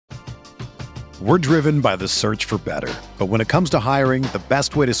We're driven by the search for better. But when it comes to hiring, the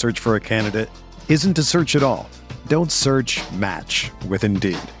best way to search for a candidate isn't to search at all. Don't search, match with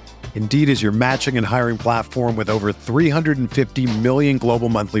Indeed. Indeed is your matching and hiring platform with over 350 million global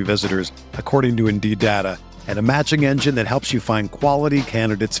monthly visitors, according to Indeed data, and a matching engine that helps you find quality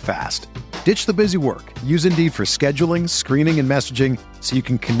candidates fast. Ditch the busy work. Use Indeed for scheduling, screening, and messaging so you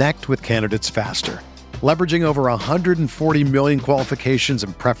can connect with candidates faster. Leveraging over 140 million qualifications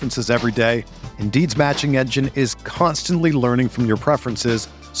and preferences every day, Indeed's matching engine is constantly learning from your preferences,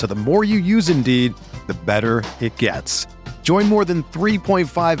 so the more you use Indeed, the better it gets. Join more than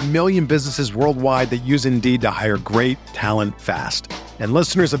 3.5 million businesses worldwide that use Indeed to hire great talent fast. And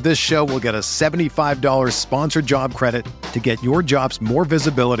listeners of this show will get a $75 sponsored job credit to get your jobs more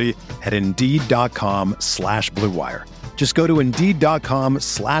visibility at Indeed.com/Blue Wire. Just go to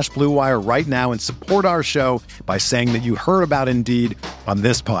Indeed.com/Blue Wire right now and support our show by saying that you heard about Indeed on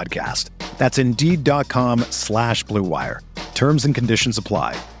this podcast. That's Indeed.com/Blue Wire. Terms and conditions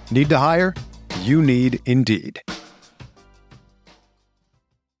apply. Need to hire? You need Indeed.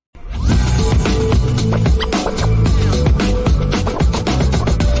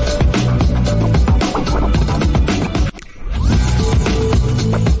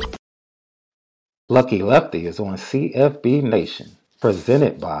 Lucky Lefty is on CFB Nation,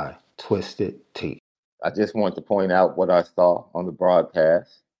 presented by Twisted Tea. I just want to point out what I saw on the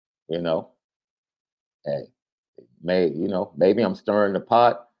broadcast. Hey, maybe I'm stirring the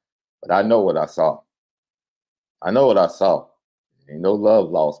pot, but I know what I saw. Ain't no love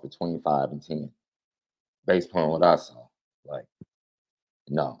lost between 5 and 10, based upon what I saw.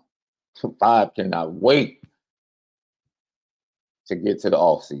 No. 5 cannot wait to get to the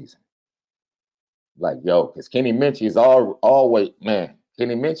off season. Because Kenny Minchie is always, man.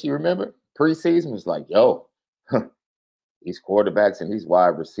 Kenny Minchie, remember? Preseason was these quarterbacks and these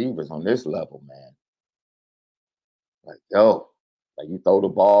wide receivers on this level, man. You throw the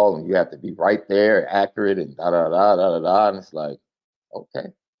ball and you have to be right there, accurate, and da-da-da-da-da-da. And it's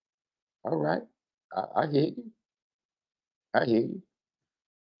okay, all right, I hear you.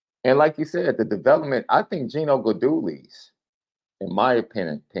 And like you said, the development, I think Gino Guidugli's, in my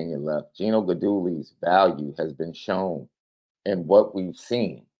opinion, left. Gino Guidugli's value has been shown in what we've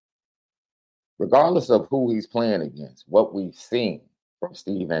seen, regardless of who he's playing against, what we've seen from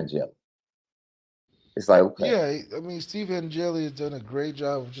Steve Angeli. It's okay. Yeah, I mean, Steve Angeli has done a great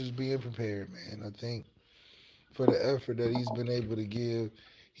job of just being prepared, man. I think for the effort that he's been able to give,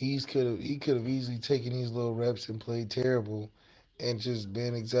 he could have easily taken these little reps and played terrible and just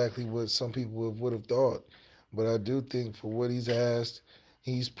been exactly what some people would have thought. But I do think for what he's asked,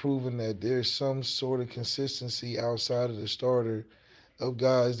 he's proven that there's some sort of consistency outside of the starter of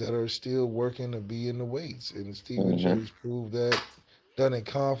guys that are still working to be in the weights. And Steve Angeli's proved that, done it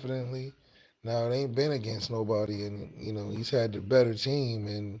confidently. Now, it ain't been against nobody, and, he's had the better team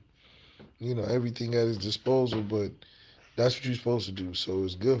and, everything at his disposal, but that's what you're supposed to do. So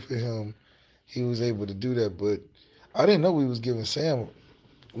it's good for him. He was able to do that, but I didn't know we was giving Sam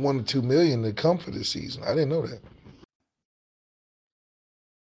 $1 to $2 million to come for this season. I didn't know that.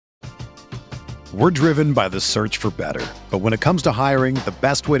 We're driven by the search for better. But when it comes to hiring, the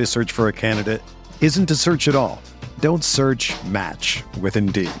best way to search for a candidate isn't to search at all. Don't search, match with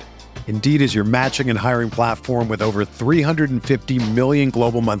Indeed. Indeed is your matching and hiring platform with over 350 million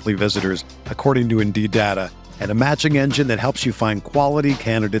global monthly visitors, according to Indeed data, and a matching engine that helps you find quality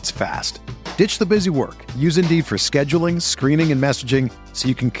candidates fast. Ditch the busy work. Use Indeed for scheduling, screening, and messaging so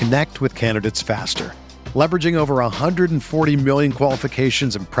you can connect with candidates faster. Leveraging over 140 million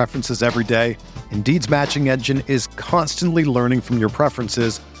qualifications and preferences every day, Indeed's matching engine is constantly learning from your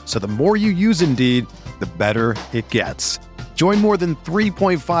preferences, so the more you use Indeed, the better it gets. Join more than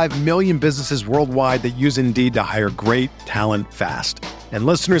 3.5 million businesses worldwide that use Indeed to hire great talent fast. And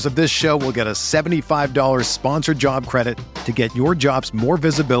listeners of this show will get a $75 sponsored job credit to get your jobs more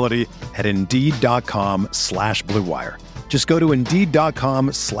visibility at Indeed.com/Blue Wire. Just go to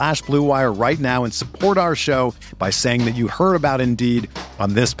Indeed.com/Blue Wire right now and support our show by saying that you heard about Indeed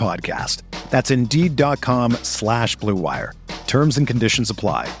on this podcast. That's Indeed.com/Blue Wire. Terms and conditions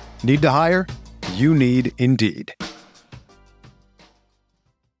apply. Need to hire? You need Indeed.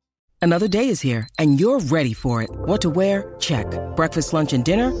 Another day is here, and you're ready for it. What to wear? Check. Breakfast, lunch, and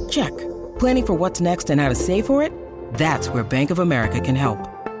dinner? Check. Planning for what's next and how to save for it? That's where Bank of America can help.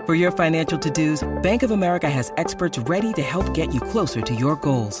 For your financial to-dos, Bank of America has experts ready to help get you closer to your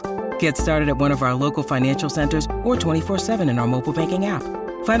goals. Get started at one of our local financial centers or 24/7 in our mobile banking app.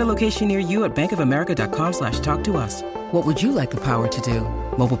 Find a location near you at bankofamerica.com/talktous. What would you like the power to do?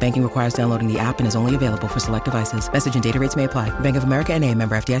 Mobile banking requires downloading the app and is only available for select devices. Message and data rates may apply. Bank of America NA,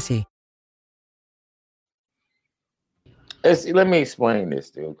 member FDIC. Let me explain this,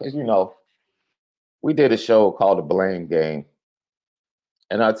 dude, because we did a show called The Blame Game,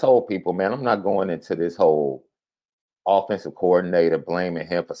 and I told people, man, I'm not going into this whole offensive coordinator blaming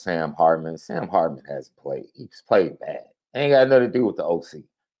him for Sam Hartman. Sam Hartman hasn't played. He's played bad. Ain't got nothing to do with the OC.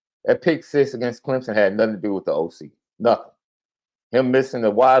 That pick six against Clemson had nothing to do with the OC. Nothing. Him missing the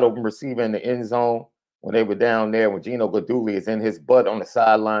wide open receiver in the end zone when they were down there, when Gino Gaduli is in his butt on the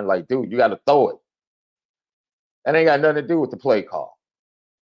sideline, like, dude, you got to throw it. That ain't got nothing to do with the play call.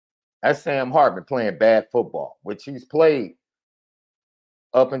 That's Sam Hartman playing bad football, which he's played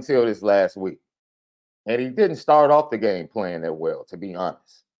up until this last week. And he didn't start off the game playing that well, to be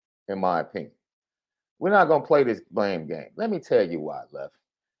honest, in my opinion. We're not going to play this blame game. Let me tell you why, Left.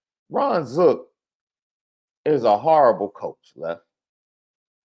 Ron Zook is a horrible coach, Left.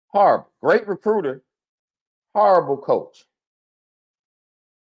 Horrible. Great recruiter, horrible coach.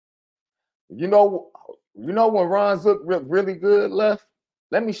 You know when Ron Zook really good, Left?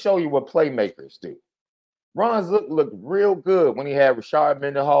 Let me show you what playmakers do. Ron Zook looked real good when he had Rashard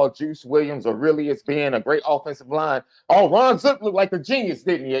Mendenhall, Juice Williams, Aurelius being a great offensive line. Oh, Ron Zook looked like a genius,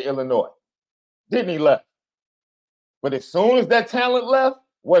 didn't he, at Illinois? Didn't he, Left? But as soon as that talent left,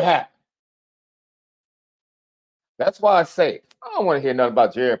 what happened? That's why I say, I don't want to hear nothing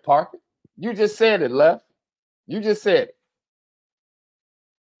about Jared Parker. You just said it, Left. You just said it.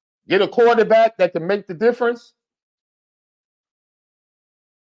 Get a quarterback that can make the difference,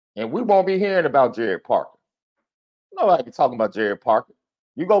 and we won't be hearing about Jared Parker. Nobody can talk about Jared Parker.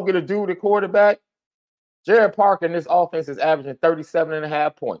 You go get a dude at quarterback, Jared Parker in this offense is averaging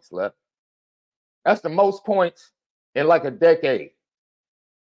 37.5 points, Left. That's the most points in like a decade.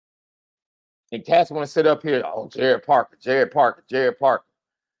 And cats want to sit up here, oh, Jared Parker.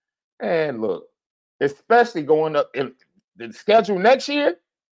 And look, especially going up in the schedule next year,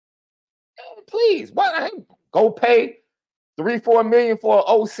 please, why not go pay $3-4 million for an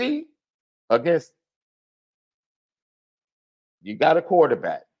OC against you got a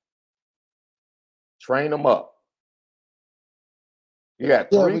quarterback. Train them up. You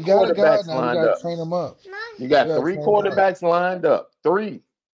got three quarterbacks lined up. Train them up. You got three quarterbacks lined up. Three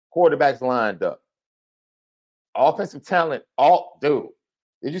quarterbacks lined up. Offensive talent. Dude.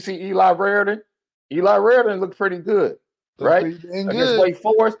 Did you see Eli Raritan? Eli Raritan looked pretty good, right? Against Wake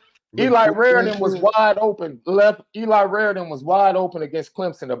Forest. Eli Raritan was wide open. Eli Raritan was wide open against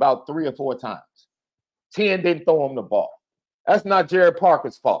Clemson about 3 or 4 times. 10 didn't throw him the ball. That's not Jared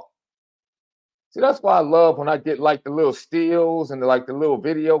Parker's fault. See, that's why I love when I get like the little steals and the little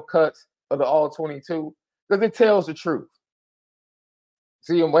video cuts of the All-22, because it tells the truth.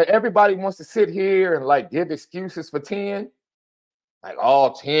 See, and when everybody wants to sit here and like give excuses for 10, like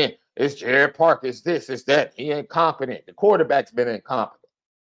all 10, it's Jared Parker, it's this, it's that. He incompetent. The quarterback's been incompetent.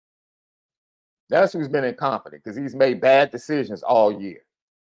 That's who's been incompetent, because he's made bad decisions all year.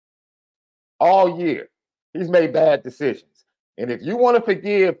 All year. He's made bad decisions. And if you want to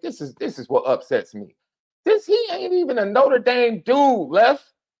forgive, this is what upsets me. He ain't even a Notre Dame dude, Left.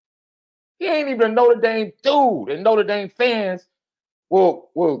 He ain't even a Notre Dame dude. And Notre Dame fans will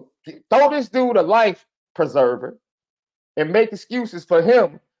throw this dude a life preserver and make excuses for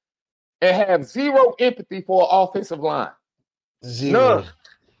him and have zero empathy for an offensive line. Zero. None.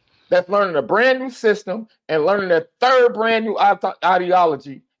 That's learning a brand new system and learning their third brand new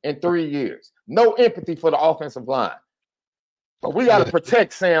ideology in 3 years. No empathy for the offensive line. But we got to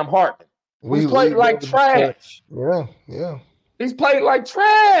protect Sam Hartman. He's played like trash. Yeah. He's played like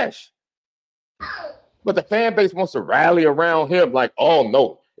trash. But the fan base wants to rally around him like, oh,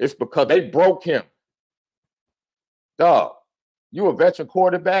 no, it's because they broke him. Dog, you a veteran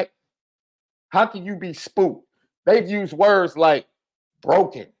quarterback? How can you be spooked? They've used words like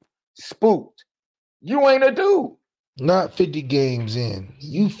broken, spooked. You ain't a dude. Not 50 games in.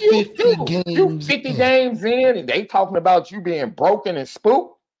 You 50 games in, and they talking about you being broken and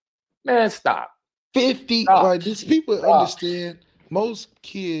spooked? Man, stop. 50. Stop. Like, these people understand most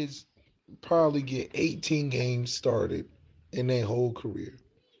kids probably get 18 games started in their whole career.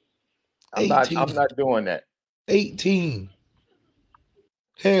 I'm not doing that. 18.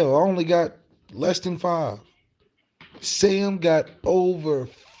 Hell, I only got less than 5. Sam got over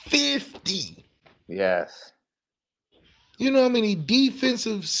 50. Yes. You know how many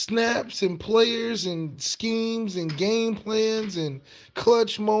defensive snaps and players and schemes and game plans and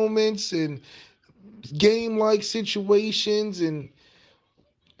clutch moments and game-like situations and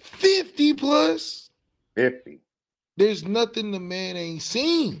 50 plus? 50. There's nothing the man ain't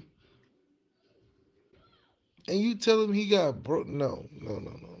seen. And you tell him he got broke? No.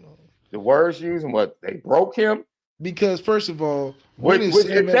 The words used and what? They broke him? Because first of all,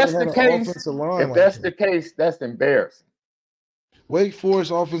 if that's the case, that's embarrassing. Wake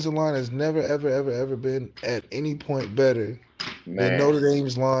Forest offensive line has never, ever been at any point better than Man, Notre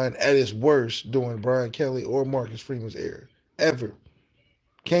Dame's line at its worst during Brian Kelly or Marcus Freeman's era. Ever.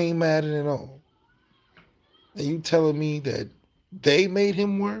 Came Madden and all. And you telling me that they made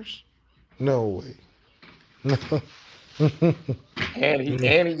him worse? No way. and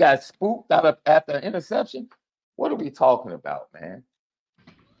he got spooked out of after an interception. What are we talking about, man?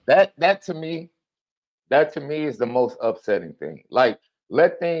 That to me is the most upsetting thing. Like,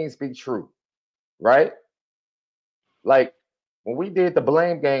 let things be true, right? Like when we did the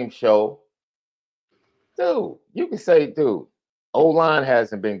blame game show, dude, you can say, dude, O-line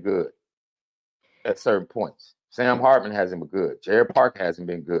hasn't been good at certain points. Sam Hartman hasn't been good. Jared Parker hasn't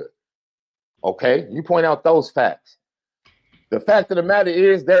been good. Okay, you point out those facts. The fact of the matter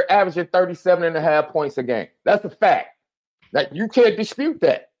is they're averaging 37.5 points a game. That's a fact. That you can't dispute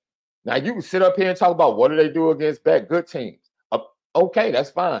that. Now you can sit up here and talk about what do they do against bad good teams. Okay,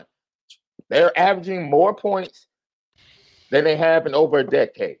 that's fine. They're averaging more points than they have in over a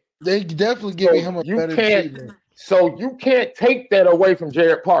decade. They definitely giving him a better treatment. So you can't take that away from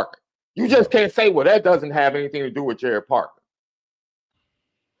Jared Parker. You just can't say, well, that doesn't have anything to do with Jared Parker.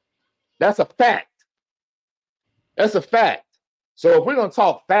 That's a fact. That's a fact. So if we're going to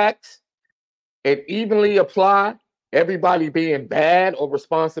talk facts and evenly apply everybody being bad or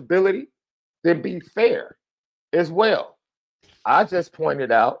responsibility, then be fair as well. I just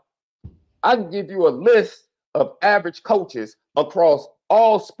pointed out, I can give you a list of average coaches across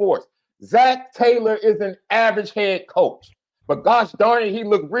all sports. Zach Taylor is an average head coach. But gosh darn it, he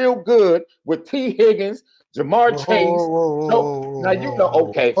looked real good with T. Higgins, Jamar Chase. Now you know,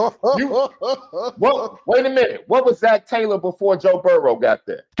 okay. Wait a minute. What was Zach Taylor before Joe Burrow got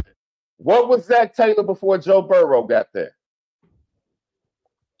there? What was Zach Taylor before Joe Burrow got there?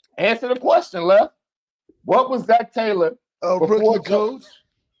 Answer the question, Left. What was Zach Taylor before coach?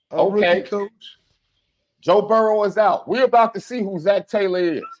 Okay. Coach. Joe Burrow is out. We're about to see who Zach Taylor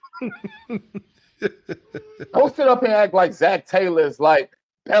is. Don't sit up and act like Zach Taylor is like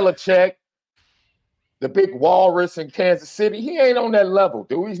Belichick, the big walrus in Kansas City. He ain't on that level,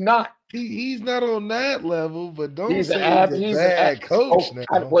 dude. He's not. He's not on that level, but don't he's say he's a bad coach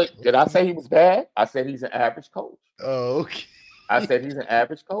now. Wait, did I say he was bad? I said he's an average coach. Oh, okay. I said he's an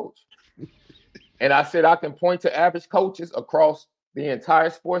average coach. And I said I can point to average coaches across the entire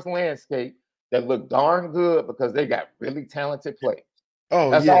sports landscape that look darn good because they got really talented players. Oh,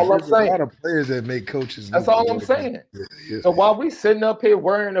 that's yeah. all I'm saying. A lot of players that make coaches. That's all I'm saying. Yeah. So while we sitting up here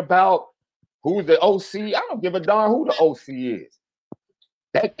worrying about who the OC, I don't give a darn who the OC is.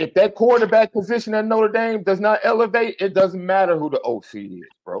 If that quarterback position at Notre Dame does not elevate, it doesn't matter who the OC is,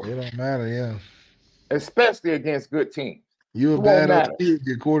 bro. It don't matter, yeah. Especially against good teams. You're a bad OC if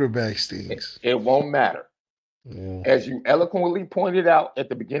your quarterback stinks. It won't matter. Yeah. As you eloquently pointed out at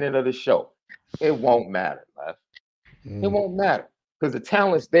the beginning of the show, it won't matter, Left. It won't matter. Because the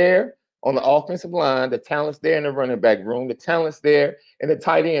talent's there on the offensive line, the talent's there in the running back room, the talent's there in the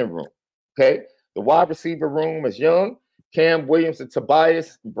tight end room. Okay? The wide receiver room is young. Cam Williams and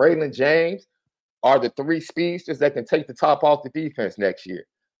Tobias, Braylon James are the three speedsters that can take the top off the defense next year.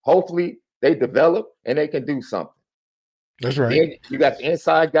 Hopefully, they develop and they can do something. That's right. Then you got the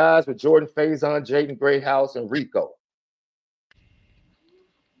inside guys with Jordan Faison, Jaden Greathouse, and Rico.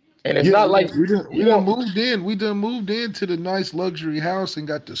 And it's not like we done moved in. We done moved into the nice luxury house and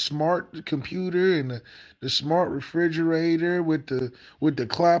got the smart computer and the smart refrigerator with the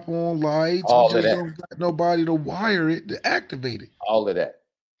clap-on lights. All we of that. Don't got nobody to wire it to activate it. All of that.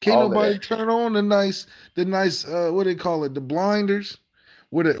 Can't nobody turn on the nice what they call it, the blinders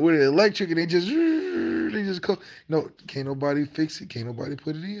with the electric, and they just close. No, can't nobody fix it. Can't nobody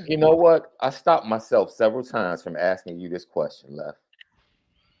put it in. You know what? I stopped myself several times from asking you this question, Left.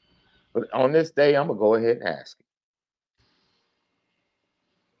 But on this day, I'm going to go ahead and ask you.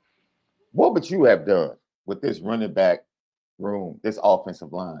 What would you have done with this running back room, this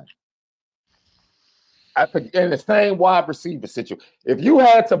offensive line? In the same wide receiver situation, if you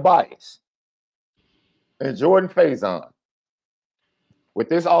had Tobias and Jordan Faison with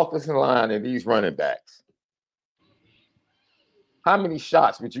this offensive line and these running backs, how many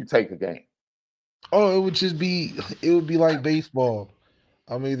shots would you take a game? Oh, it would be like baseball.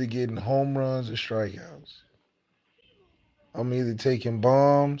 I'm either getting home runs or strikeouts. I'm either taking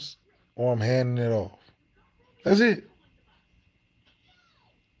bombs or I'm handing it off. That's it.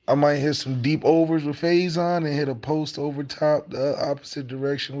 I might hit some deep overs with Faison and hit a post over top the opposite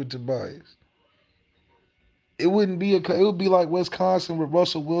direction with Tobias. It would be like Wisconsin with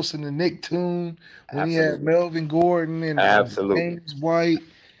Russell Wilson and Nick Toon when he had Melvin Gordon and James White.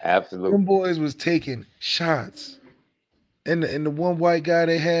 Absolutely. Them boys was taking shots. And the one white guy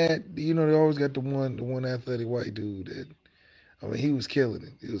they had, you know, they always got the one athletic white dude that, I mean, he was killing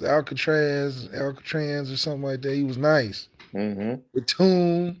it. It was Alcatraz or something like that. He was nice. Mm-hmm.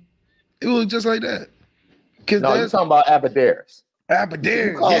 Batum. It was just like that. Cause No, you that's talking about Abadaris. You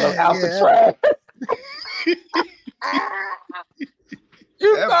Abadaris. call him Yeah, Alcatraz.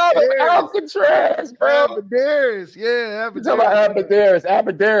 You call him Alcatraz, bro. Abadaris. Yeah, You talking about Abadaris.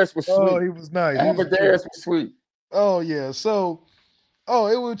 Abadaris was sweet. Oh, he was nice. Abadaris was sweet. Oh, yeah. So,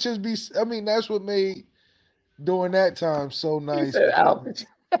 it would just be, I mean, that's what made during that time so nice. You said Alcatraz.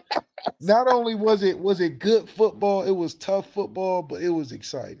 Not only was it good football, it was tough football, but it was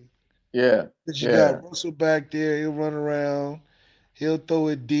exciting. Yeah. Because you got Russell back there, he'll run around, he'll throw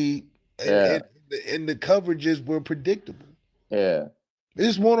it deep, and the coverages were predictable. Yeah.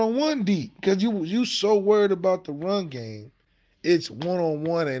 It's one-on-one deep because you so worried about the run game. It's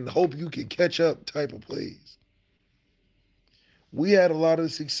one-on-one and hope you can catch up type of plays. We had a lot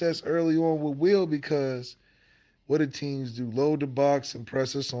of success early on with Will because what did teams do? Load the box and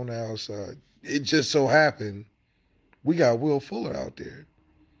press us on the outside. It just so happened we got Will Fuller out there.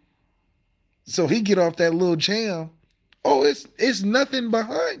 So he get off that little jam. Oh, it's nothing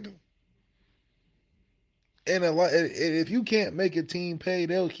behind him. And if you can't make a team pay,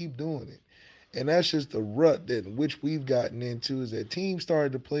 they'll keep doing it. And that's just the rut that which we've gotten into is that teams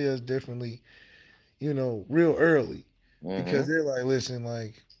started to play us differently, real early. Mm-hmm. Because they're like, listen,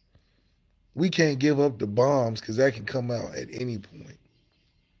 like, we can't give up the bombs because that can come out at any point.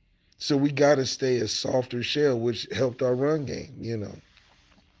 So we got to stay a softer shell, which helped our run game,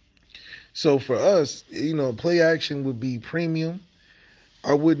 So for us, play action would be premium.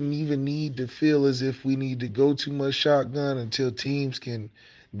 I wouldn't even need to feel as if we need to go too much shotgun until teams can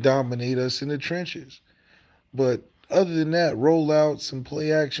dominate us in the trenches. But other than that, rollouts and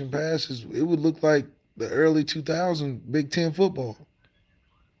play action passes, it would look like the early 2000 Big Ten football.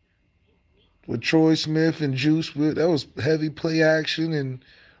 With Troy Smith and Juice, that was heavy play action and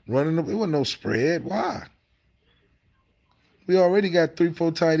running up. It wasn't no spread. Why? We already got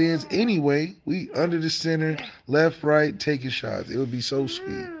 3-4 tight ends anyway. We under the center, left, right, taking shots. It would be so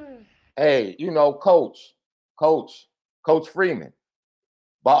sweet. Hey, Coach Freeman,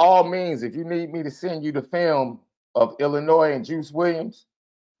 by all means, if you need me to send you the film of Illinois and Juice Williams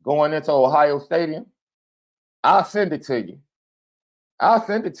going into Ohio Stadium, I'll send it to you.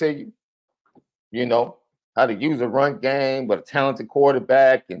 How to use a run game, but a talented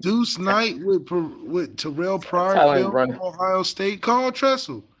quarterback. And Deuce Knight with Terrell Pryor from Ohio State. Call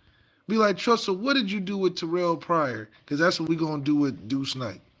Tressel. Be like, Tressel, what did you do with Terrell Pryor? Because that's what we're going to do with Deuce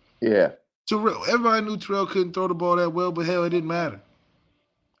Knight. Yeah. Terrell. Everybody knew Terrell couldn't throw the ball that well, but hell, it didn't matter.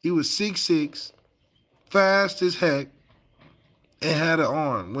 He was 6'6", fast as heck, and had an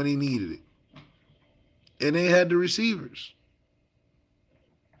arm when he needed it. And they had the receivers.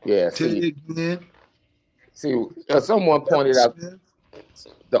 Yeah, See, someone pointed out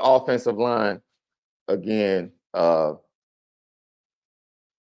the offensive line again. And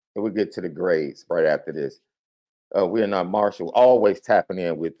we'll get to the grades right after this. We are not Marshall, always tapping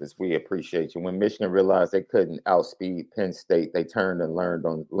in with us. We appreciate you. When Michigan realized they couldn't outspeed Penn State, they turned and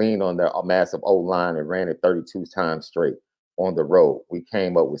leaned on their massive O-line and ran it 32 times straight on the road. We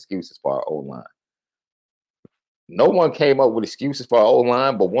came up with excuses for our O-line. No one came up with excuses for our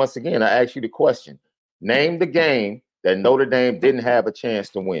O-line, but once again, I ask you the question. Name the game that Notre Dame didn't have a chance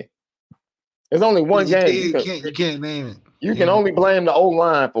to win. There's only one game. You can't name it. You can only blame the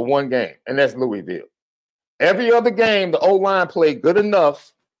O-line for one game, and that's Louisville. Every other game, the O-line played good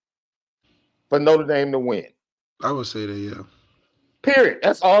enough for Notre Dame to win. I would say that, yeah. Period.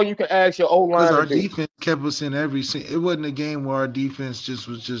 That's all you can ask your O-line to do. Because our defense kept us in it wasn't a game where our defense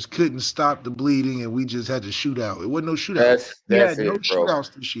just couldn't stop the bleeding and we just had to shoot out. It wasn't no shootout. We had no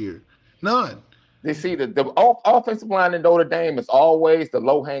shootouts this year. None. You see, the offensive line in Notre Dame is always the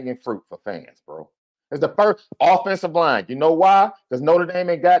low-hanging fruit for fans, bro. It's the first offensive line. You know why? Because Notre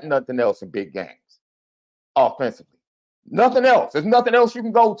Dame ain't got nothing else in big games offensively. Nothing else. There's nothing else you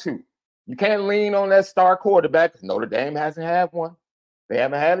can go to. You can't lean on that star quarterback because Notre Dame hasn't had one. They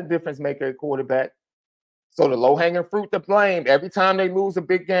haven't had a difference maker at quarterback. So the low-hanging fruit to blame every time they lose a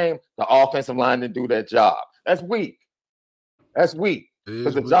big game, the offensive line didn't do that job. That's weak.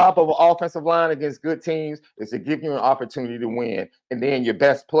 Because the job of an offensive line against good teams is to give you an opportunity to win, and then your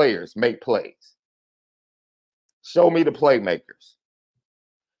best players make plays. Show me the playmakers.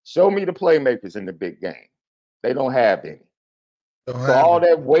 Show me the playmakers in the big game. They don't have any. All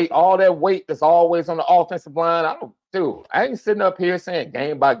that weight that's always on the offensive line, I ain't sitting up here saying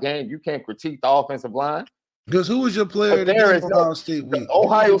game by game you can't critique the offensive line. Because who was your player Ohio State week? The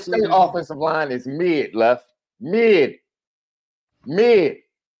Ohio State offensive line is mid. Mid.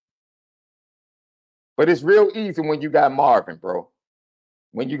 But it's real easy when you got Marvin, bro.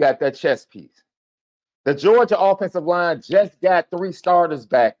 When you got that chess piece. The Georgia offensive line just got 3 starters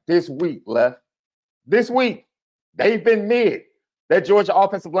back this week, Left. This week. They've been mid. That Georgia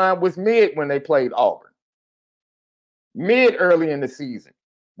offensive line was mid when they played Auburn. Mid early in the season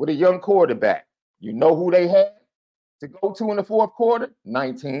with a young quarterback. You know who they had to go to in the fourth quarter?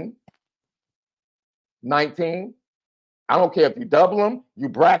 19. 19. I don't care if you double them, you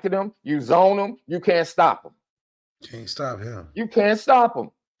bracket them, you zone them, you can't stop them. Can't stop him. You can't stop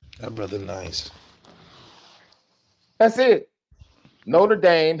them. That brother nice. That's it. Notre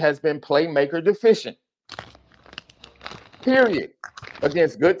Dame has been playmaker deficient. Period.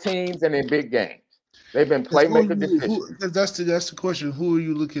 Against good teams and in big games. They've been playmaker deficient. That's the question. Who are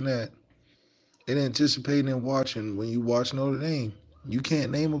you looking at and anticipating and watching when you watch Notre Dame? You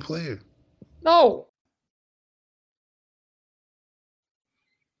can't name a player. No.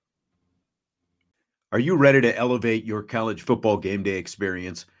 Are you ready to elevate your college football game day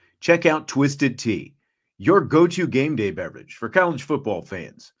experience? Check out Twisted Tea, your go-to game day beverage for college football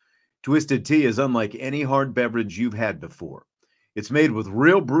fans. Twisted Tea is unlike any hard beverage you've had before. It's made with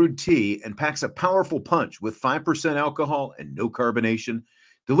real brewed tea and packs a powerful punch with 5% alcohol and no carbonation,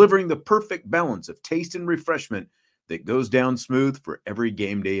 delivering the perfect balance of taste and refreshment that goes down smooth for every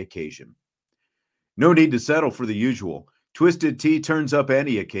game day occasion. No need to settle for the usual. Twisted Tea turns up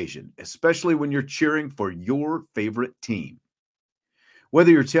any occasion, especially when you're cheering for your favorite team.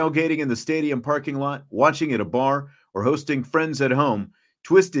 Whether you're tailgating in the stadium parking lot, watching at a bar, or hosting friends at home,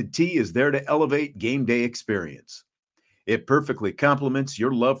 Twisted Tea is there to elevate game day experience. It perfectly complements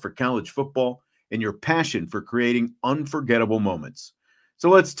your love for college football and your passion for creating unforgettable moments. So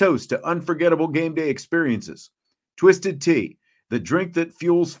let's toast to unforgettable game day experiences. Twisted Tea, the drink that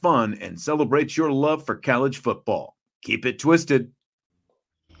fuels fun and celebrates your love for college football. Keep it twisted.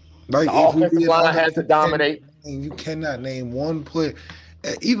 Like the offensive line has to dominate. You cannot name one player.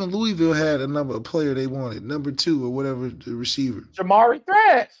 Even Louisville had a player they wanted, number 2 or whatever, the receiver. Jamari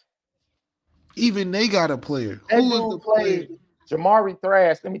Thrash. Even they got a player. That dude played Jamari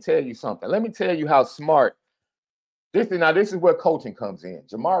Thrash. Let me tell you something. Let me tell you how smart. This is where coaching comes in.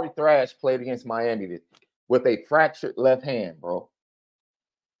 Jamari Thrash played against Miami with a fractured left hand, bro.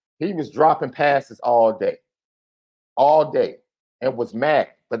 He was dropping passes all day, and was mad.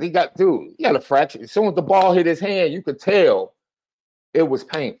 But he got a fracture. As soon as the ball hit his hand, you could tell it was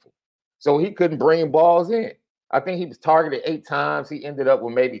painful. So he couldn't bring balls in. I think he was targeted 8 times. He ended up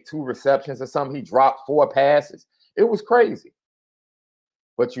with maybe 2 receptions or something. He dropped 4 passes. It was crazy.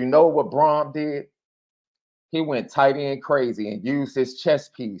 But you know what Brom did? He went tight end crazy and used his chess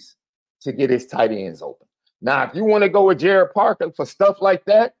piece to get his tight ends open. Now, if you want to go with Jared Parker for stuff like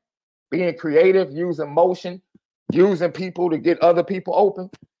that, being creative, using motion, using people to get other people open,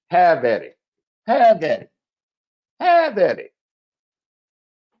 have at it. Have at it. Have at it.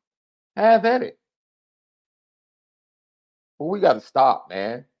 Have at it. But we got to stop,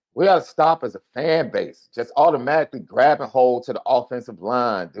 man. We got to stop as a fan base, just automatically grabbing hold to the offensive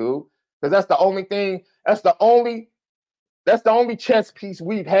line, dude. Because that's the only thing, that's the only chess piece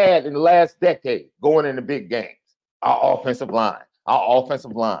we've had in the last decade going into big games. Our offensive line, our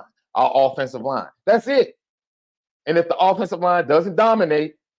offensive line, our offensive line. That's it. And if the offensive line doesn't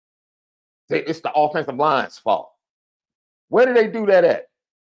dominate, it's the offensive line's fault. Where do they do that at?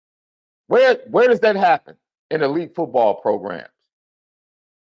 Where does that happen in elite football programs?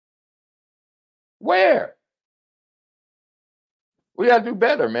 Where? We got to do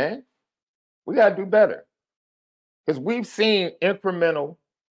better, man. We got to do better. Because we've seen incremental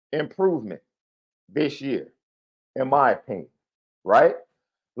improvement this year, in my opinion, right?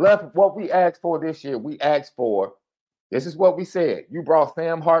 What we asked for this year, this is what we said. You brought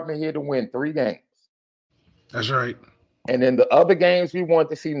Sam Hartman here to win 3 games. That's right. And in the other games, we want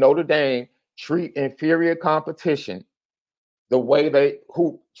to see Notre Dame treat inferior competition the way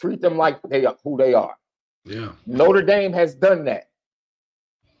treat them like they are who they are. Yeah. Notre Dame has done that.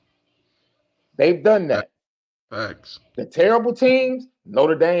 They've done that. Facts. The terrible teams,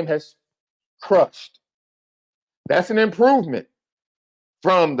 Notre Dame has crushed. That's an improvement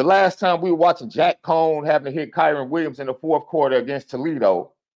from the last time we were watching Jack Cohn having to hit Kyron Williams in the fourth quarter against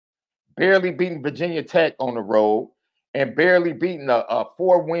Toledo, barely beating Virginia Tech on the road, and barely beating a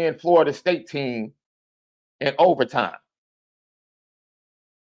 4-win Florida State team in overtime.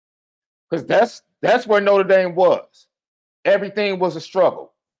 Because that's where Notre Dame was. Everything was a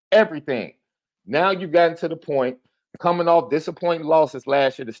struggle. Everything. Now you've gotten to the point, coming off disappointing losses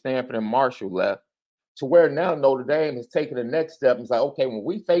last year to Stanford and Marshall left, to where now Notre Dame has taken the next step and it's like, okay, when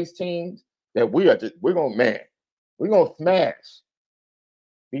we face teams that we're going to smash.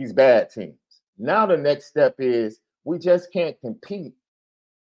 these bad teams. Now the next step is we just can't compete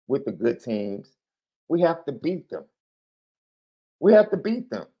with the good teams. We have to beat them. We have to beat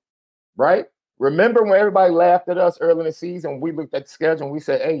them, right? Remember when everybody laughed at us early in the season, we looked at the schedule and we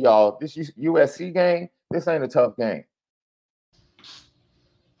said, hey, y'all, this USC game, this ain't a tough game.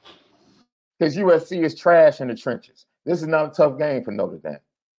 Because USC is trash in the trenches. This is not a tough game for Notre Dame.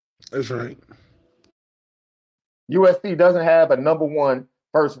 That's right. USC doesn't have a number 1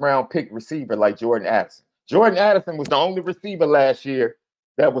 first-round pick receiver like Jordan Addison. Jordan Addison was the only receiver last year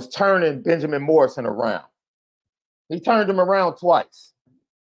that was turning Benjamin Morrison around. He turned him around twice.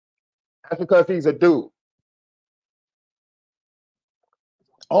 That's because he's a dude.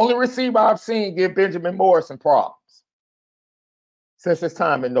 Only receiver I've seen give Benjamin Morrison problems since his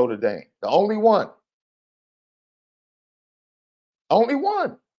time in Notre Dame. The only one. Only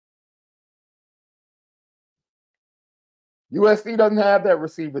one. USC doesn't have that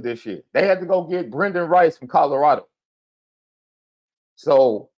receiver this year. They had to go get Brendan Rice from Colorado.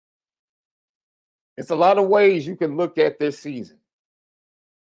 So it's a lot of ways you can look at this season.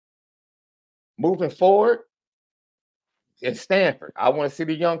 Moving forward, in Stanford, I want to see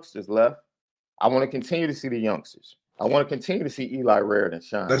the youngsters left. I want to continue to see the youngsters. I want to continue to see Eli Raridan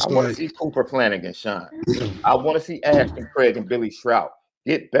shine. I want to see Cooper Flanagan shine. I want to see Ashton Craig and Billy Shrout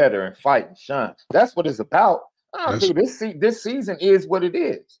get better and fight and shine. That's what it's about. Dude, this season is what it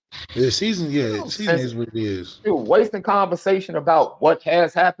is. This season, season is what it is. Dude, wasting conversation about what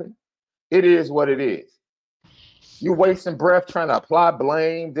has happened, it is what it is. You wasting breath trying to apply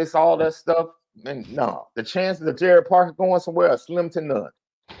blame, all that stuff. And no, the chances of Jared Parker going somewhere are slim to none.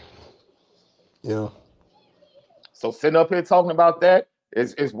 Yeah. So sitting up here talking about that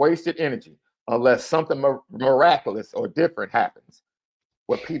is wasted energy unless something miraculous or different happens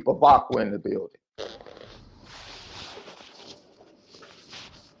with people Bakwa in the building.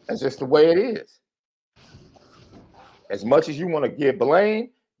 That's just the way it is. As much as you want to give blame,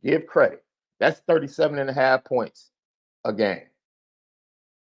 give credit. That's 37.5 points a game.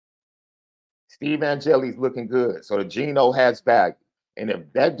 Steve Angeli's looking good. So the Geno has value. And if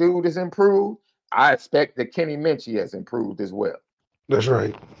that dude is improved, I expect that Kenny Minchie has improved as well. That's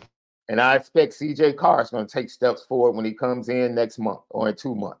right. And I expect CJ Carr is going to take steps forward when he comes in next month or in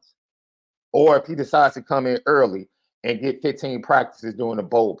 2 months. Or if he decides to come in early and get 15 practices during the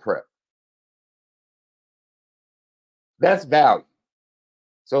bowl prep. That's value.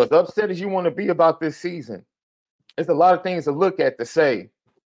 So as upset as you want to be about this season, there's a lot of things to look at to say,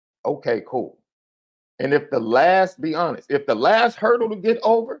 okay, cool. And if the last hurdle to get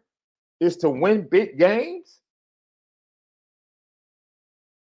over is to win big games,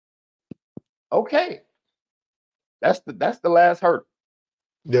 okay. That's the last hurdle.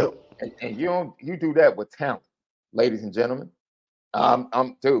 Yep. And you do that with talent, ladies and gentlemen.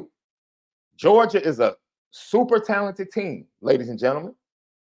 Dude, Georgia is a super talented team, ladies and gentlemen.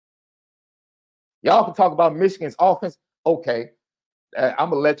 Y'all can talk about Michigan's offense. Okay, I'm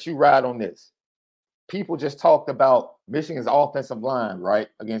going to let you ride on this. People just talked about Michigan's offensive line, right,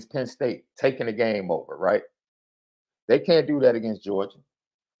 against Penn State, taking the game over, right? They can't do that against Georgia.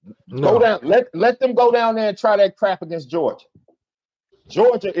 No. Go down, let them go down there and try that crap against Georgia.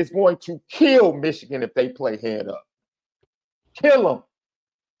 Georgia is going to kill Michigan if they play head up. Kill them.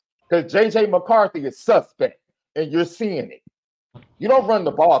 Because J.J. McCarthy is suspect, and you're seeing it. You don't run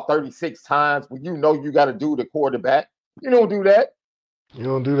the ball 36 times when you know you got to do the quarterback. You don't do that. You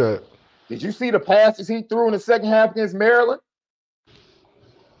don't do that. Did you see the passes he threw in the second half against Maryland?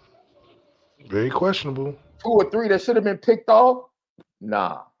 Very questionable. 2 or 3 that should have been picked off?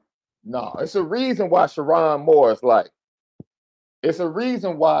 Nah. It's a reason why Sharon Moore is like, it's a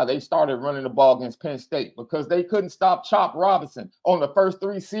reason why they started running the ball against Penn State, because they couldn't stop Chop Robinson on the first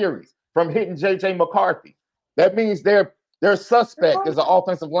 3 series from hitting J.J. McCarthy. That means they're suspect as an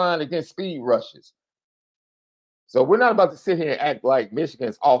offensive line against speed rushes. So we're not about to sit here and act like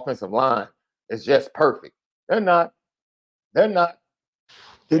Michigan's offensive line is just perfect. They're not. Their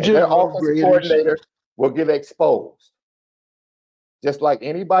offensive coordinator will get exposed, just like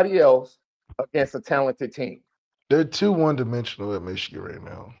anybody else against a talented team. They're too one-dimensional at Michigan right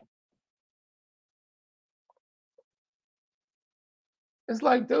now. It's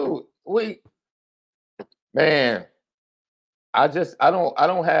like, dude, I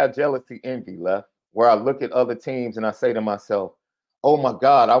don't have jealousy, envy left, where I look at other teams and I say to myself, oh my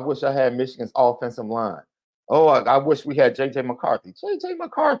God, I wish I had Michigan's offensive line. Oh, I wish we had J.J. McCarthy. J.J.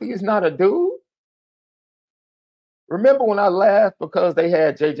 McCarthy is not a dude. Remember when I laughed because they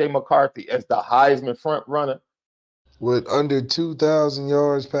had J.J. McCarthy as the Heisman front runner? With under 2,000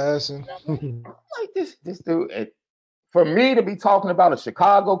 yards passing. Like this dude, for me to be talking about a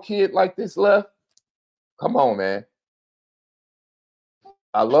Chicago kid like this left, come on, man.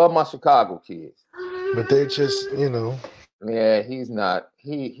 I love my Chicago kids. But they're just, Yeah, he's not.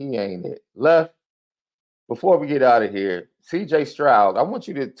 He ain't it. Left, before we get out of here, CJ Stroud, I want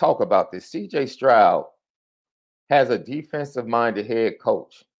you to talk about this. CJ Stroud has a defensive-minded head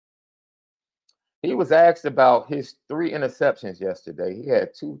coach. He was asked about his 3 interceptions yesterday. He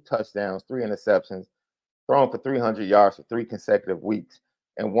had 2 touchdowns, 3 interceptions, thrown for 300 yards for 3 consecutive weeks,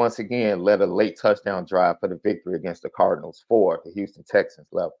 and once again led a late touchdown drive for the victory against the Cardinals for the Houston Texans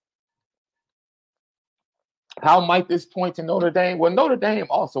level. How might this point to Notre Dame? Well, Notre Dame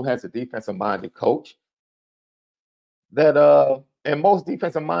also has a defensive-minded coach that and most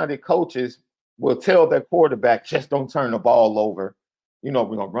defensive-minded coaches will tell their quarterback, just don't turn the ball over. We're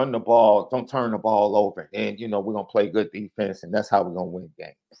going to run the ball, don't turn the ball over, and, we're going to play good defense, and that's how we're going to win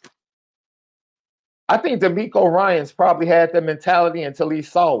games. I think D'Amico Ryans probably had that mentality until he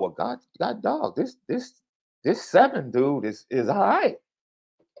saw, well, God dog, this 7 dude is all right.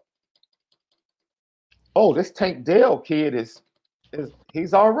 Oh, this Tank Dell kid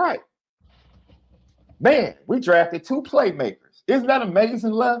he's all right. Man, we drafted 2 playmakers. Isn't that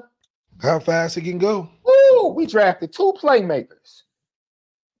amazing, Left? How fast it can go. Woo, we drafted 2 playmakers.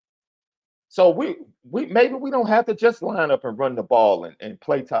 So we maybe we don't have to just line up and run the ball and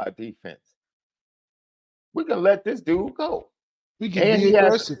play tie defense. We can let this dude go. We can be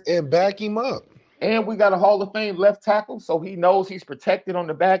aggressive and back him up. And we got a Hall of Fame left tackle, so he knows he's protected on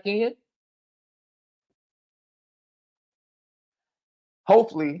the back end.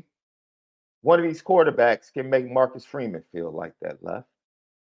 Hopefully, one of these quarterbacks can make Marcus Freeman feel like that, Left.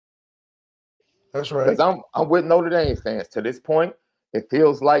 That's right. Because I'm with Notre Dame fans. To this point, it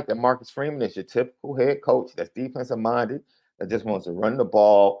feels like that Marcus Freeman is your typical head coach that's defensive-minded, that just wants to run the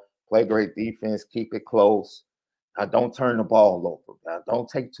ball, play great defense, keep it close. Now, don't turn the ball over. Now, don't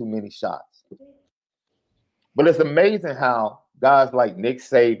take too many shots. But it's amazing how guys like Nick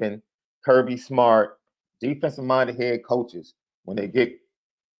Saban, Kirby Smart, defensive-minded head coaches, when they get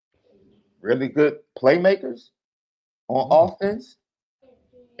really good playmakers on offense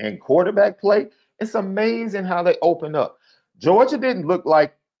and quarterback play, it's amazing how they open up. Georgia didn't look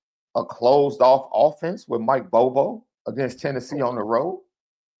like a closed-off offense with Mike Bobo against Tennessee on the road.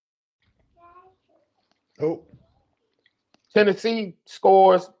 Oh. Tennessee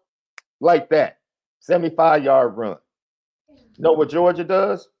scores like that, 75-yard run. You know what Georgia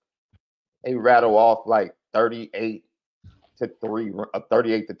does? They rattle off like 38 to 3, a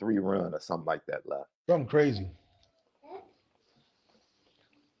 38-3 run or something like that left. Something crazy.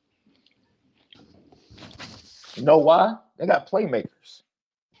 You know why? They got playmakers.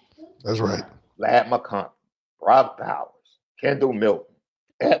 That's right. Lad McConkey, Brock Bowers, Kendall Milton,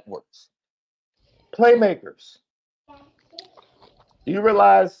 Edwards. Playmakers. Do you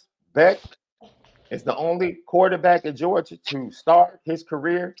realize Beck is the only quarterback in Georgia to start his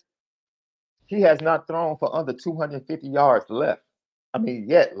career? He has not thrown for under 250 yards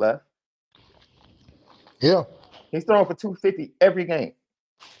yet left. Yeah. He's thrown for 250 every game.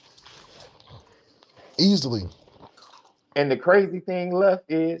 Easily. And the crazy thing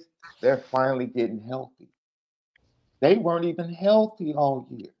left is they're finally getting healthy. They weren't even healthy all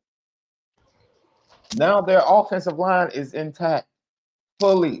year. Now their offensive line is intact,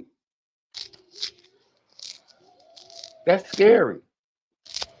 fully. That's scary.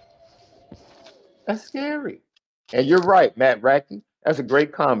 That's scary. And you're right, Matt Rackey. That's a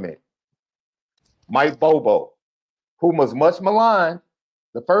great comment. Mike Bobo, who was much maligned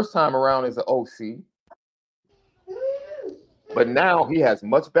the first time around as an OC, but now he has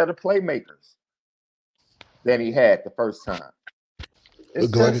much better playmakers than he had the first time.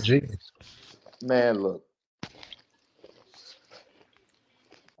 Look like a genius. Man, look.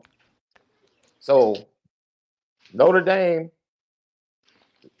 So, Notre Dame,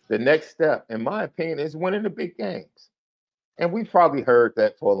 the next step, in my opinion, is winning the big games. And we've probably heard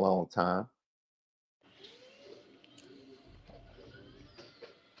that for a long time.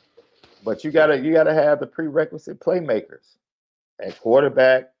 But you gotta have the prerequisite playmakers at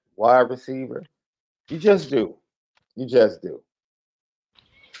quarterback, wide receiver. You just do. You just do.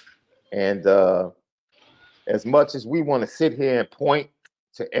 And as much as we want to sit here and point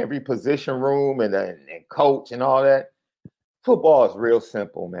to every position room and coach and all that, football is real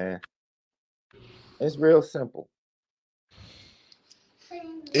simple, man. It's real simple.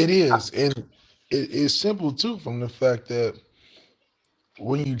 It is. And it is simple, too, from the fact that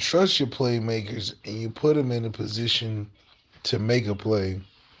when you trust your playmakers and you put them in a position to make a play,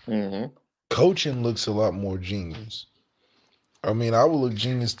 coaching looks a lot more genius. I mean, I would look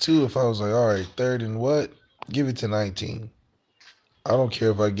genius, too, if I was like, all right, 3rd and what? Give it to 19. I don't care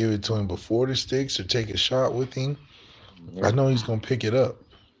if I give it to him before the sticks or take a shot with him. Yeah. I know he's going to pick it up.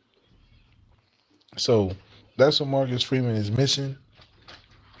 So that's what Marcus Freeman is missing.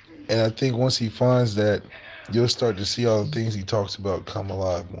 And I think once he finds that, you'll start to see all the things he talks about come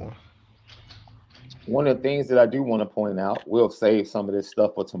alive more. One of the things that I do want to point out, we'll save some of this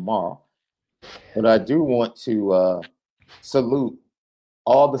stuff for tomorrow, but I do want to salute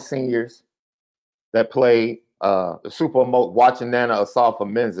all the seniors that played the Super Bowl, watching Nana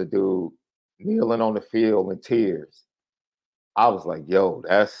Asafa-Mensah, dude, kneeling on the field in tears. I was like, yo,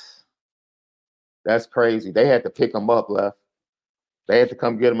 that's crazy. They had to pick him up, Left. They had to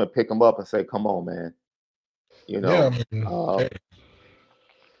come get him and pick him up and say, come on, man. You know, Yeah,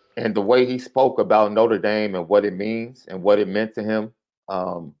 and the way he spoke about Notre Dame and what it means and what it meant to him,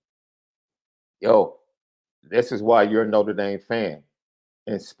 yo, this is why you're a Notre Dame fan,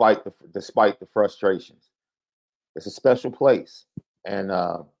 despite the frustrations. It's a special place, and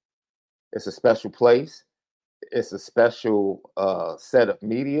it's a special place. It's a special set of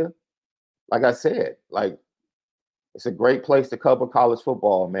media. Like I said, like it's a great place to cover college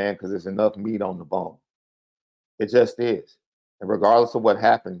football, man, because there's enough meat on the bone. It just is. And regardless of what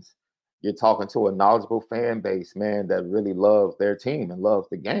happens, you're talking to a knowledgeable fan base, man, that really loves their team and loves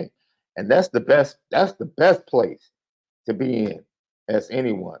the game. And that's the best place to be in, as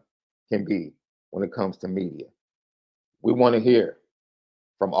anyone can be when it comes to media. We want to hear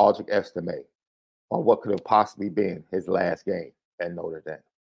from Audric Estime on what could have possibly been his last game at Notre Dame.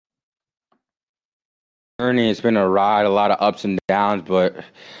 Journey, it's been a ride, a lot of ups and downs, but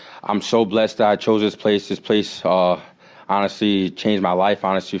I'm so blessed that I chose this place. This place honestly changed my life,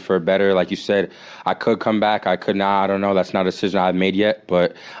 honestly, for better. Like you said, I could come back, I could not. I don't know. That's not a decision I've made yet,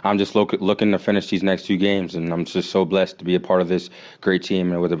 but I'm just looking to finish these next 2 games, and I'm just so blessed to be a part of this great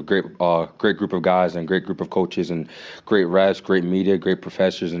team and with a great group of guys and great group of coaches and great refs, great media, great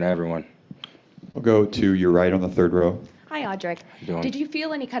professors, and everyone. We'll go to your right on the third row. Hi, Audric. Did you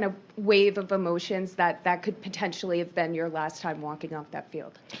feel any kind of wave of emotions that could potentially have been your last time walking off that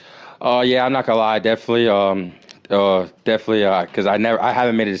field? Yeah, I'm not gonna lie, definitely, because I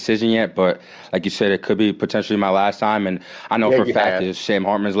haven't made a decision yet, but like you said, it could be potentially my last time, and I know for a fact it's Sam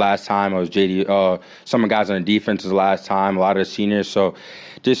Hartman's last time. It was JD, some of the guys on the defense's last time, a lot of the seniors. So,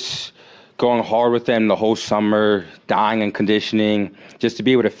 just going hard with them the whole summer, dying and conditioning, just to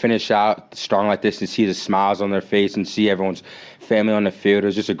be able to finish out strong like this and see the smiles on their face and see everyone's family on the field. It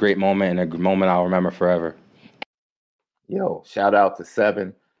was just a great moment and a moment I'll remember forever. Yo, shout out to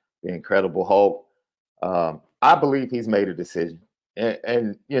Seven, the Incredible Hulk. I believe he's made a decision.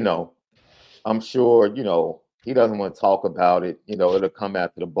 And you know, I'm sure, you know, he doesn't want to talk about it. You know, it'll come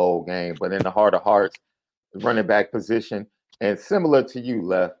after the bowl game. But in the heart of hearts, the running back position, and similar to you,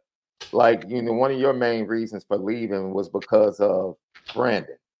 Left, like, you know, one of your main reasons for leaving was because of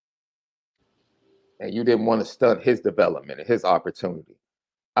Brandon. And you didn't want to stunt his development and his opportunity.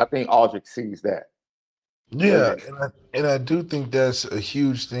 I think Audric sees that. Yeah, and I do think that's a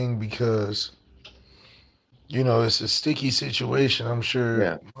huge thing because, you know, it's a sticky situation. I'm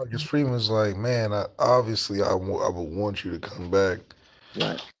sure Marcus Freeman's like, man, I would want you to come back.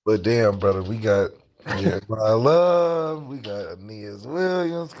 Right. But damn, brother, we got Jeremiah Love, we got Aeneas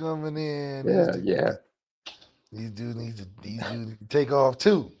Williams coming in. These dudes need to take off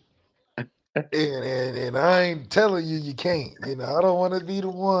too. and I ain't telling you can't. You know, I don't want to be the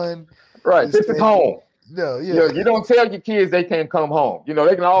one. Right. This is home. No, You don't tell your kids they can't come home. You know,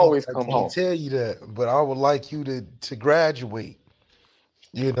 they can always come home. I can't tell you that, but I would like you to graduate,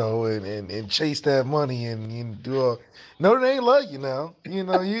 you know, and chase that money and you do all. No, they ain't love you now. You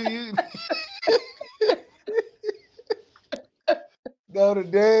know, you Notre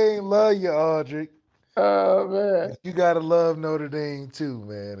Dame love you, Audric. Oh, man. You got to love Notre Dame too,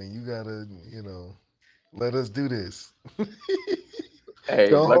 man. And you got to, you know, let us do this. Hey,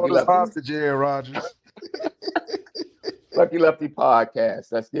 don't hold us hostage, Aaron Rodgers. Lucky Lefty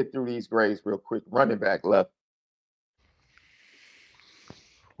podcast. Let's get through these grades real quick. Running back, Left.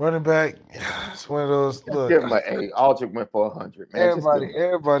 Running back, it's one of those. Look, give him an A. Audric went for 100. Man,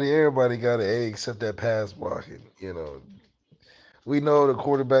 everybody got an A except that pass blocking. You know, we know the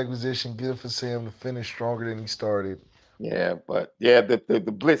quarterback position good for Sam to finish stronger than he started. Yeah, but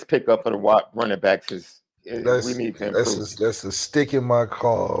the blitz pickup for the running backs is we need to improve. That's a stick in my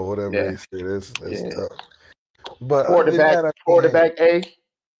car or whatever they say. That's tough. But quarterback A.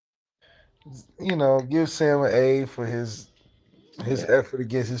 You know, give Sam an A for his effort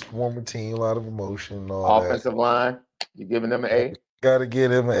against his former team. A lot of emotion and all Offensive line, you giving them an A? Got to give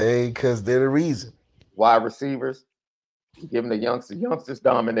them an A because they're the reason. Wide receivers, you giving the youngsters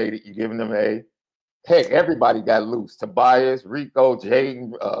dominated. You giving them an A. Heck, everybody got loose. Tobias, Rico,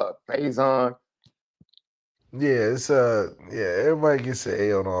 Jaden, Faison. Yeah, it's everybody gets an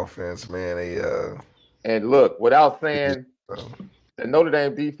A on offense, man. And look, without saying, the Notre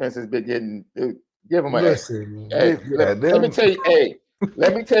Dame defense has been getting. Give them a. Listen, let me tell you.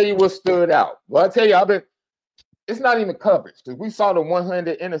 Let me tell you what stood out. Well, I tell you, it's not even coverage because we saw the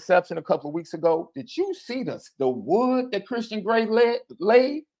 100 interception a couple of weeks ago. Did you see the wood that Christian Gray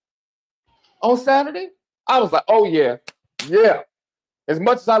laid on Saturday? I was like, oh yeah. As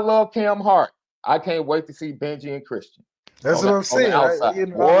much as I love Cam Hart, I can't wait to see Benji and Christian. That's what I'm saying. I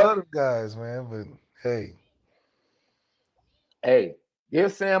love them guys, man. But hey,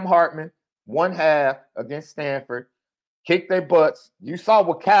 give Sam Hartman 1/2 against Stanford. Kick their butts. You saw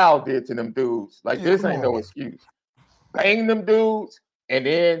what Cal did to them dudes. Like, this ain't no excuse. Bang them dudes, and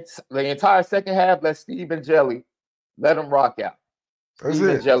then the entire second half, let Steve and Jelly let them rock out. Steve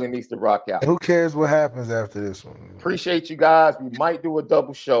and Jelly needs to rock out. Who cares what happens after this one? Appreciate you guys. We might do a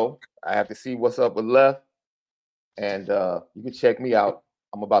double show. I have to see what's up with Left. And you can check me out.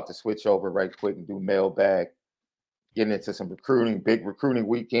 I'm about to switch over right quick and do mailbag. Getting into some big recruiting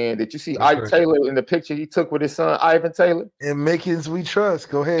weekend. Did you see Ike Taylor in the picture he took with his son, Ivan Taylor? And Makins we trust.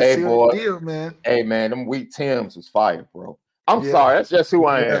 Go ahead, hey, see boy. what the deal, man. Hey, man, them Wheat Tims was fire, bro. I'm sorry. That's just who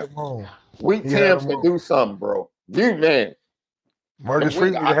I am. Wheat Tims can do something, bro. You, man. Marcus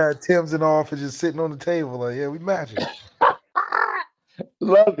Freeman had Tims in the office just sitting on the table. Like, yeah, we match it.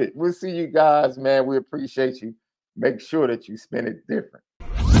 Love it. We'll see you guys, man. We appreciate you. Make sure that you spend it different.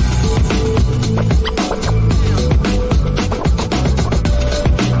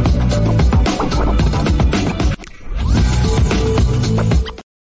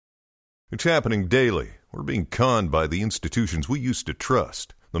 It's happening daily. We're being conned by the institutions we used to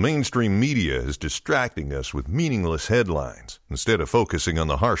trust. The mainstream media is distracting us with meaningless headlines instead of focusing on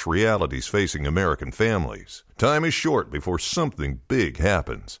the harsh realities facing American families. Time is short before something big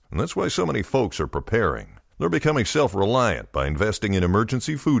happens, and that's why so many folks are preparing. They're becoming self-reliant by investing in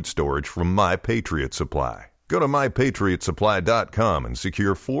emergency food storage from My Patriot Supply. Go to MyPatriotSupply.com and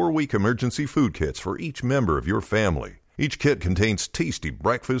secure 4-week emergency food kits for each member of your family. Each kit contains tasty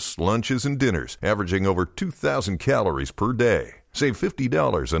breakfasts, lunches, and dinners, averaging over 2,000 calories per day. Save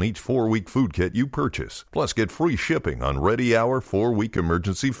 $50 on each 4-week food kit you purchase. Plus, get free shipping on Ready Hour 4-week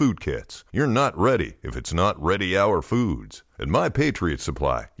emergency food kits. You're not ready if it's not Ready Hour foods. At My Patriot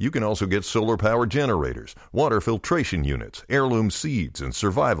Supply, you can also get solar power generators, water filtration units, heirloom seeds, and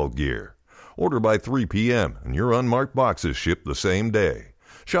survival gear. Order by 3 p.m. and your unmarked boxes ship the same day.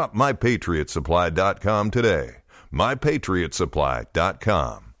 Shop MyPatriotSupply.com today.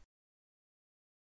 MyPatriotSupply.com.